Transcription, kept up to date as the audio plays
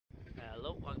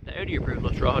Audi approved.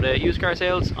 Let's draw the used car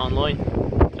sales online.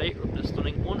 Today we're up to the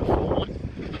stunning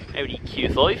 141 Audi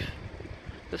Q5.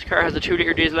 This car has a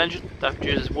 2-litre diesel engine that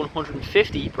produces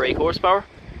 150 brake horsepower.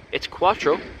 It's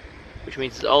quattro, which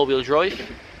means it's all-wheel drive,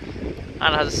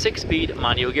 and it has a 6-speed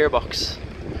manual gearbox.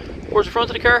 Towards the front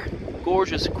of the car,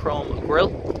 gorgeous chrome grille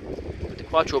with the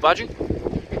quattro badging.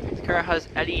 The car has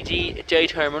LED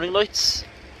daytime running lights,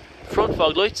 front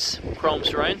fog lights, chrome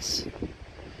surrounds,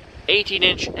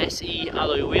 18-inch SE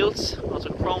alloy wheels, also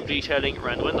chrome detailing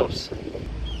around the windows.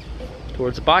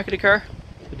 Towards the back of the car,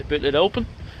 with the boot lid open,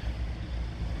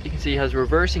 you can see it has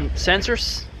reversing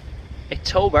sensors, a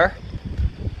tow bar,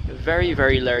 a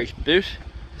very large boot.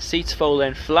 The seats fold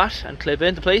in flat and clip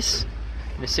into place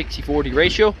in a 60/40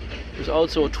 ratio. There's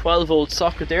also a 12-volt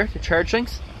socket there to charge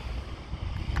things.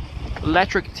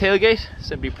 Electric tailgate,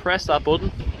 simply press that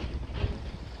button.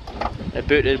 The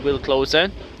boot lid will close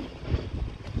down.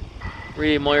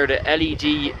 Really admire the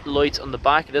LED lights on the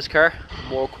back of this car,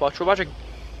 more quattro badging.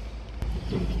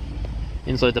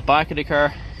 Inside the back of the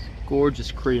car,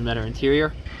 gorgeous cream leather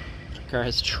interior. The car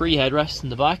has 3 headrests in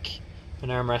the back, an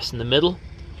armrest in the middle,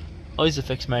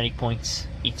 Isofix mounting points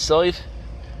each side,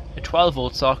 a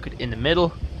 12-volt socket in the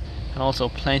middle, and also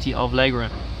plenty of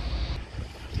legroom.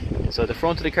 Inside the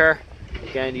front of the car,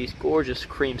 again these gorgeous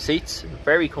cream seats,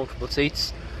 very comfortable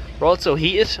seats. They're also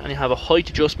heated and you have a height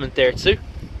adjustment there too.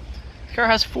 The car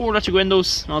has 4 electric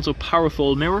windows and also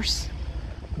powerful mirrors,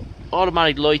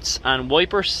 automatic lights and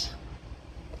wipers,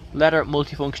 leather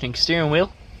multifunctioning steering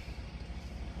wheel,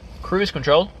 cruise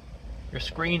control, your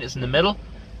screen is in the middle,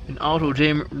 an auto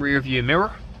dim rear view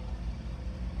mirror,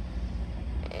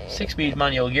 6-speed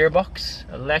manual gearbox,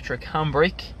 electric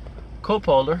handbrake, cup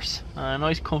holders, and a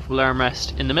nice comfortable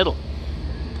armrest in the middle.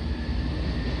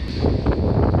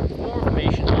 For more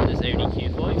information on this Audi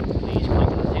Q5, please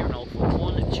contact us here on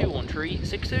 041 213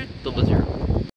 6200.